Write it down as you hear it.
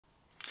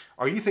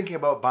Are you thinking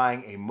about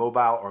buying a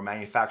mobile or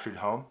manufactured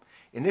home?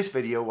 In this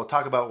video, we'll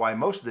talk about why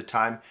most of the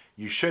time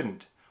you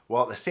shouldn't,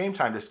 while at the same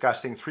time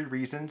discussing 3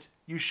 reasons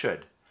you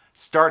should,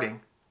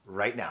 starting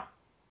right now.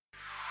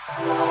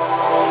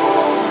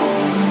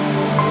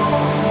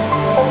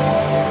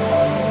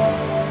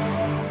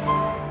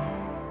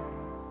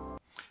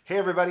 Hey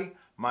everybody,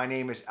 my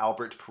name is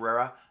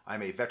Pereira.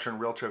 I'm a veteran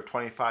realtor of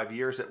 25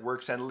 years that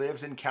works and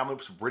lives in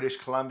Kamloops, British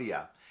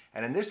Columbia.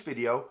 And in this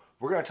video,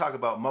 we're going to talk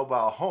about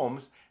mobile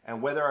homes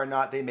and whether or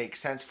not they make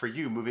sense for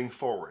you moving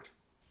forward.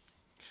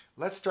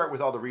 Let's start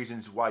with all the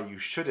reasons why you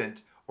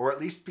shouldn't, or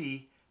at least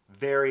be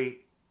very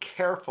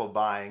careful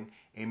buying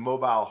a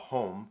mobile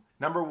home.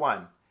 Number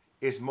 1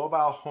 is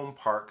mobile home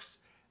parks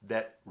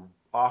that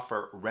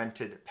offer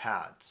rented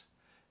pads.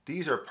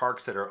 These are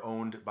parks that are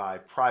owned by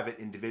private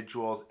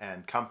individuals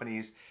and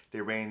companies. They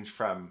range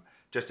from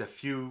just a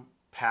few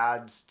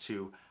pads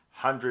to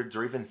hundreds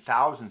or even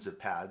thousands of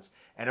pads,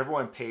 and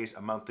everyone pays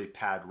a monthly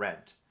pad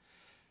rent.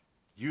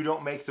 You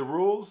don't make the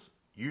rules,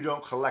 you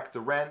don't collect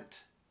the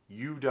rent,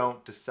 you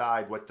don't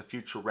decide what the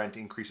future rent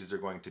increases are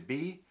going to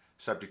be,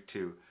 subject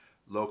to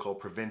local,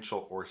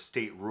 provincial, or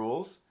state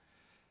rules.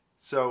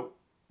 So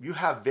you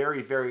have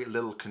very, very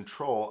little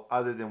control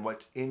other than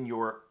what's in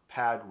your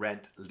pad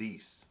rent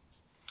lease.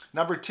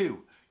 Number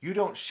 2, you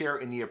don't share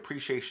in the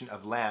appreciation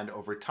of land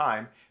over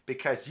time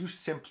because you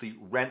simply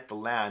rent the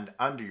land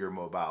under your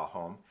mobile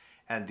home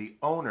and the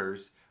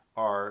owners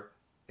are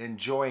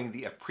enjoying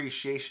the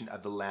appreciation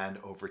of the land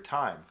over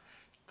time.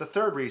 The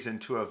third reason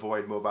to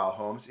avoid mobile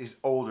homes is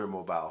older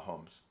mobile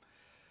homes.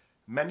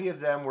 Many of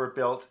them were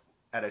built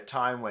at a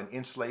time when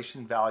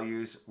insulation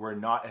values were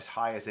not as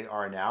high as they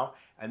are now,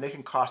 and they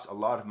can cost a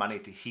lot of money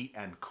to heat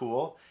and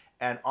cool,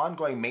 and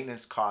ongoing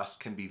maintenance costs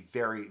can be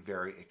very,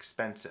 very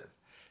expensive.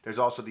 There's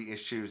also the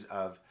issues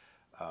of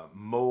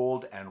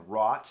mold and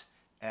rot,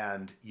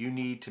 and you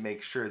need to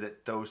make sure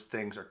that those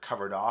things are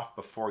covered off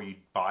before you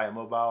buy a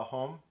mobile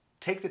home.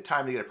 Take the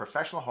time to get a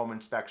professional home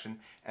inspection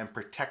and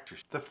protect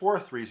yourself. The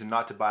fourth reason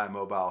not to buy a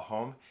mobile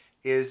home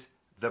is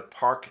the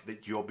park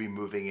that you'll be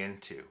moving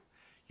into.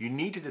 You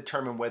need to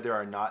determine whether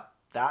or not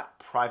that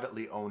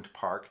privately owned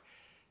park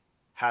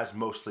has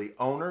mostly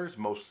owners,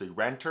 mostly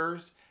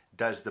renters.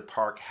 Does the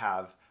park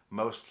have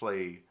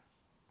mostly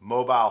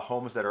mobile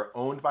homes that are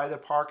owned by the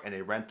park and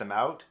they rent them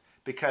out?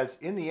 Because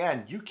in the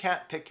end, you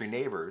can't pick your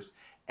neighbors,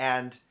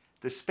 and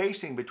the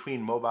spacing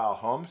between mobile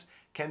homes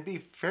can be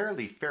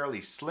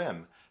fairly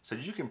slim, so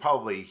you can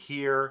probably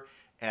hear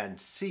and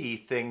see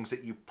things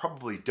that you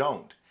probably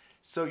don't.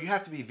 So you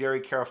have to be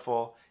very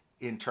careful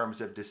in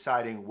terms of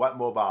deciding what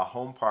mobile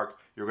home park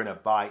you're going to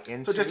buy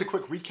into. So just a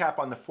quick recap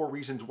on the 4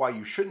 reasons why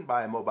you shouldn't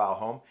buy a mobile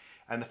home.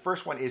 And the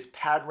first one is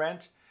pad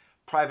rent.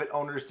 Private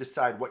owners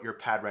decide what your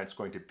pad rent is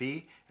going to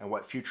be and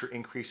what future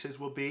increases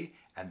will be,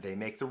 and they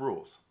make the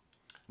rules.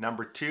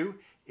 Number 2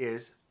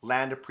 is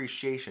land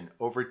appreciation.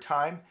 Over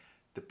time,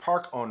 the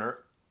park owner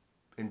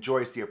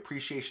enjoys the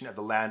appreciation of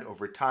the land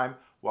over time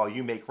while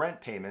you make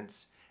rent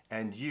payments,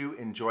 and you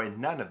enjoy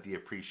none of the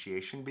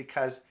appreciation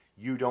because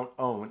you don't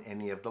own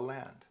any of the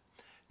land.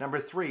 Number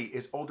 3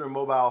 is older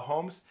mobile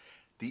homes.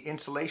 The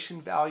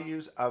insulation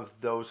values of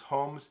those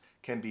homes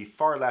can be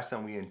far less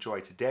than we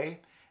enjoy today,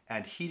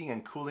 and heating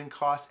and cooling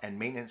costs and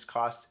maintenance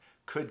costs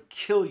could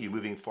kill you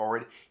moving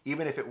forward,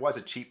 even if it was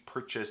a cheap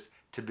purchase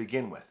to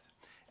begin with.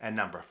 And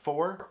number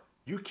 4,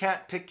 you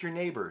can't pick your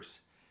neighbors.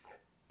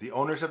 The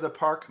owners of the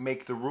park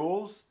make the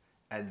rules,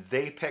 and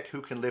they pick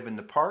who can live in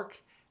the park,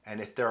 and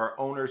if there are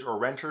owners or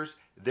renters,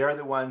 they're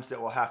the ones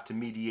that will have to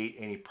mediate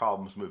any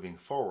problems moving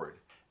forward.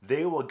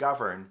 They will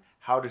govern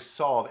how to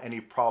solve any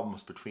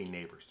problems between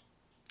neighbors.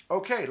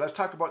 Okay, let's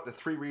talk about the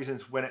 3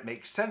 reasons when it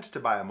makes sense to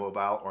buy a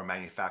mobile or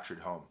manufactured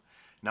home.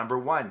 Number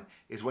 1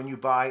 is when you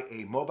buy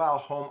a mobile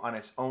home on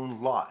its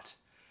own lot.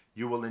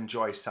 You will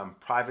enjoy some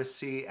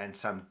privacy and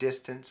some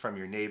distance from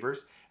your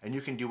neighbors, and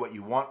you can do what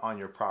you want on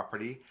your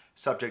property,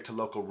 subject to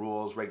local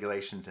rules,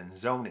 regulations, and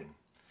zoning.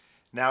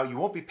 Now, you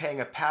won't be paying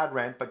a pad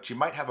rent, but you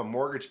might have a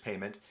mortgage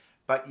payment,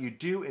 but you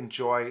do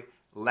enjoy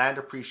land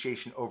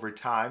appreciation over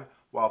time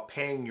while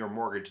paying your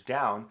mortgage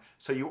down,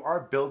 so you are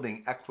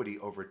building equity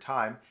over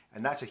time,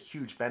 and that's a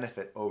huge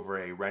benefit over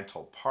a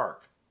rental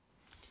park.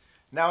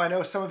 Now, I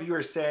know some of you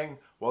are saying,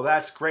 well,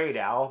 that's great,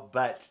 Al,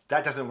 but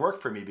that doesn't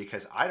work for me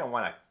because I don't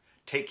want to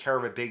take care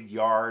of a big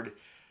yard,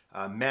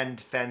 mend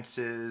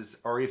fences,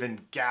 or even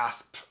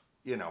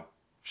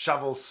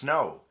shovel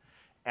snow.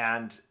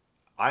 And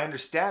I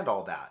understand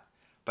all that,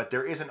 but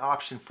there is an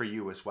option for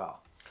you as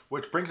well.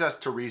 Which brings us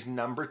to reason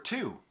number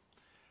 2.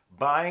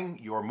 Buying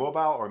your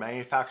mobile or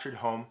manufactured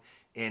home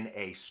in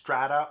a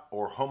strata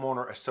or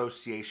homeowner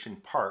association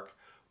park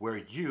where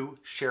you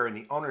share in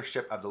the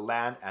ownership of the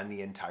land and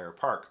the entire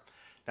park.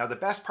 Now, the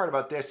best part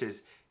about this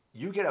is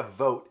you get a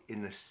vote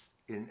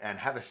and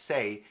have a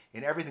say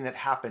in everything that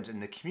happens in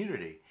the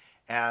community.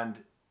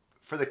 And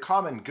for the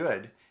common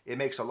good, it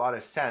makes a lot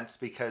of sense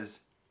because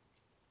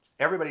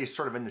everybody's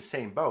sort of in the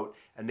same boat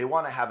and they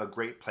want to have a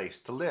great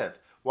place to live,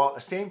 while at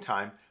the same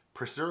time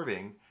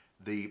preserving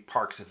the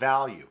park's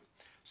value.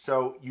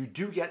 So you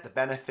do get the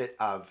benefit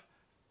of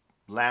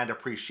land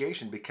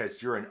appreciation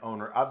because you're an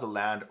owner of the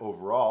land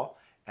overall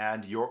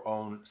and your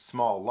own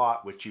small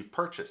lot which you've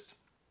purchased.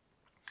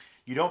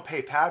 You don't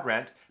pay pad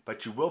rent,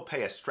 but you will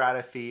pay a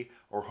strata fee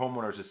or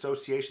homeowners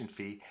association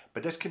fee,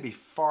 but this can be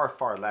far,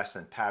 far less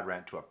than pad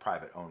rent to a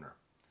private owner.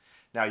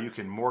 Now you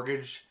can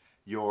mortgage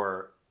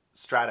your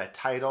strata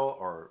title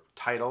or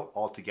title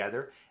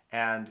altogether,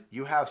 and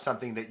you have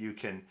something that you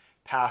can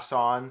pass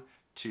on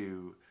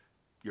to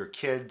your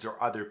kids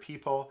or other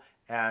people,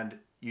 and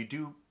you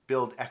do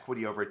build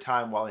equity over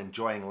time while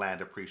enjoying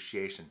land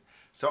appreciation.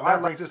 So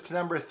that brings us to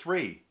number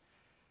 3,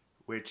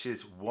 which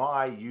is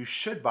why you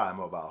should buy a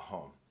mobile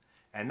home.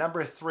 And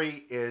number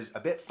 3 is a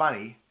bit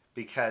funny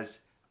because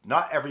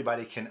not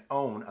everybody can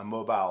own a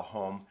mobile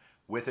home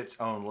with its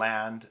own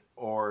land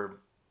or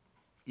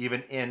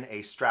even in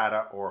a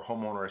strata or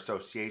homeowner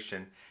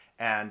association,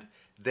 and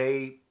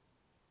they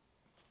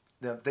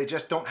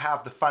just don't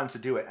have the funds to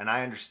do it, and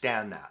I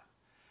understand that.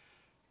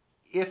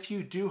 If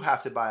you do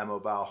have to buy a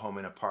mobile home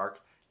in a park,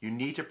 you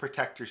need to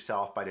protect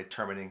yourself by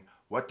determining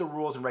what the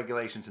rules and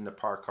regulations in the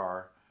park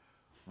are,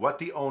 what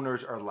the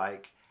owners are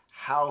like,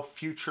 how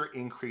future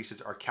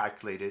increases are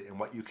calculated, and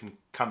what you can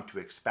come to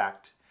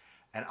expect.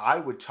 And I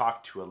would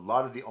talk to a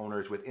lot of the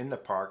owners within the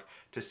park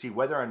to see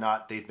whether or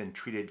not they've been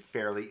treated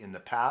fairly in the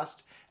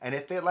past and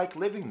if they like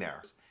living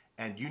there.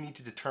 And you need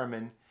to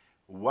determine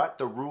what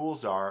the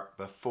rules are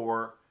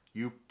before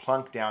you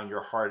plunk down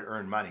your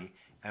hard-earned money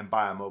and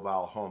buy a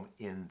mobile home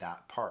in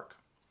that park.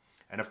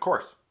 And of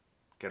course,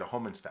 get a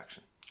home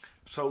inspection.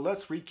 So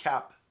let's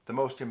recap the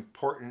most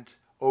important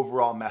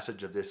overall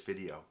message of this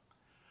video.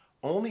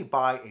 Only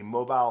buy a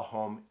mobile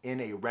home in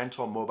a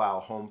rental mobile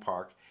home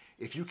park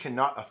if you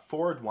cannot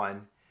afford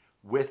one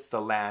with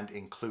the land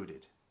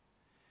included.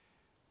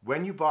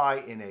 When you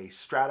buy in a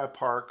strata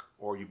park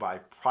or you buy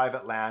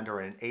private land or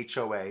an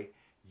HOA,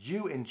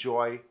 you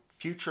enjoy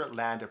future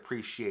land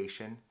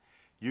appreciation.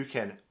 You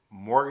can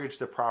mortgage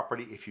the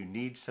property if you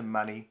need some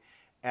money,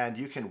 and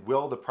you can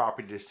will the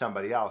property to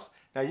somebody else.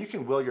 Now you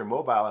can will your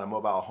mobile in a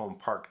mobile home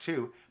park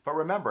too, but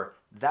remember,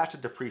 that's a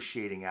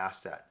depreciating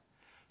asset.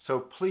 So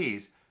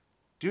please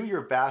do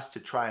your best to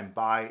try and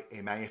buy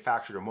a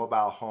manufactured or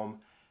mobile home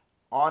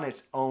on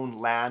its own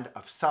land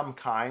of some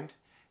kind,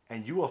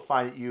 and you will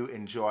find that you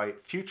enjoy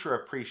future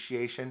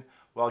appreciation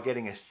while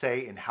getting a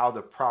say in how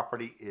the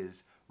property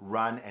is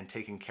run and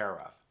taken care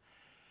of.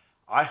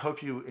 I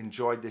hope you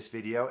enjoyed this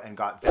video and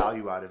got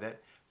value out of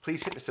it.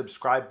 Please hit the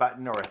subscribe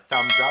button or a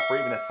thumbs up or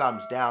even a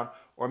thumbs down,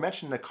 or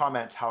mention in the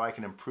comments how I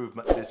can improve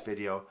this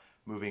video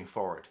moving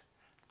forward.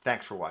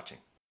 Thanks for watching.